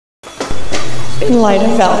In light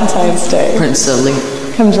of Valentine's Day. Prince Ali.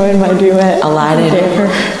 Come join my duet. Aladdin.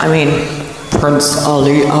 Prince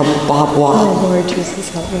Ali Ababa. Oh Lord Jesus,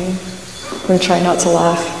 help me. I'm gonna try not to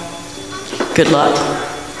laugh. Good luck.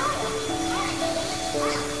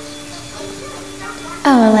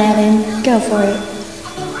 Oh, Aladdin, go for it.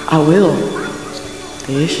 I will.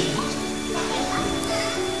 Fish.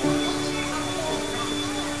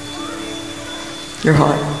 You're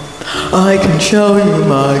hot. I can show you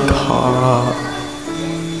my car.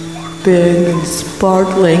 Big and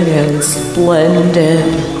sparkling and splendid.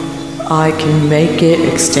 I can make it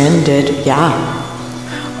extended, yeah.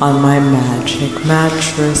 On my magic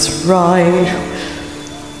mattress ride.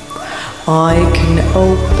 I can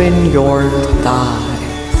open your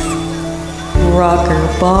thighs. Rock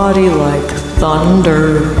your body like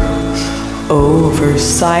thunder. Over,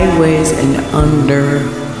 sideways, and under.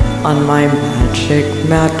 On my magic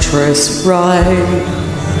mattress ride.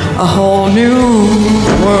 A whole new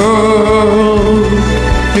world.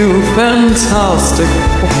 New fantastic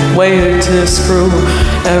way to screw.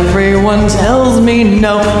 Everyone tells me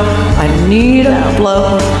no, I need a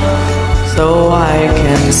blow, so I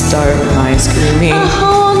can start my screaming. A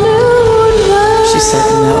whole new world. She said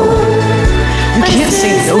no. You can't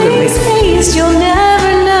say no to me. Taste, you'll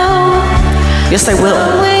never know. Yes, I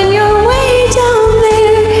will. When you're way down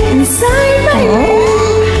there inside my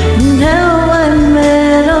room, now I'm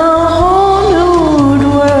in a whole new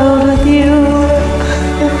world with you.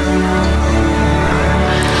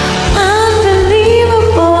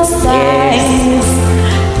 Unbelievable size,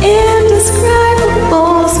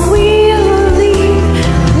 indescribable, squealing,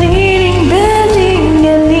 leaning, bending,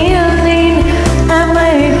 and kneeling at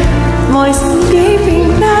my moist, gaping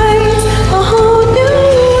thighs. A whole new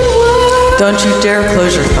world. Don't you dare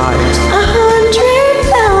close your thighs.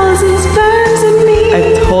 100,000 sperms in me. I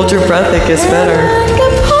hold your breath, it gets better. Like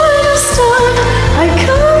a porn star, I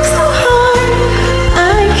come so hard,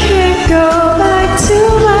 I can't go back to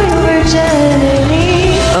my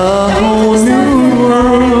virginity. A whole new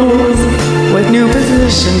world with new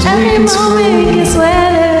positions we Every can moment screw. gets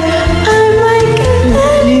wetter. I'm like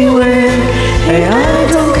anywhere. Hey, I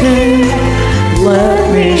don't care. Let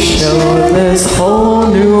me show this whole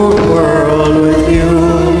new world with you.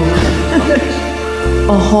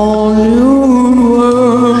 A whole new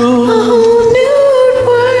world. A whole new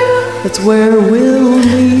world. That's where we'll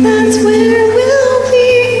be. That's where we'll be.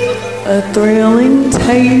 A thrilling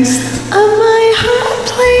taste Of my hot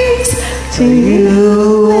place to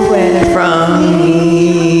you and from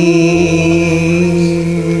me.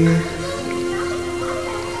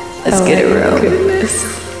 Let's get it wrong. Goodness.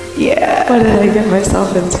 Yeah. What did I get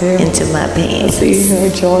myself into? Into my pants. So you know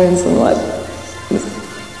joins and what?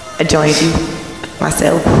 I joined you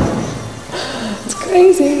myself. It's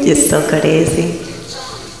crazy. It's so crazy.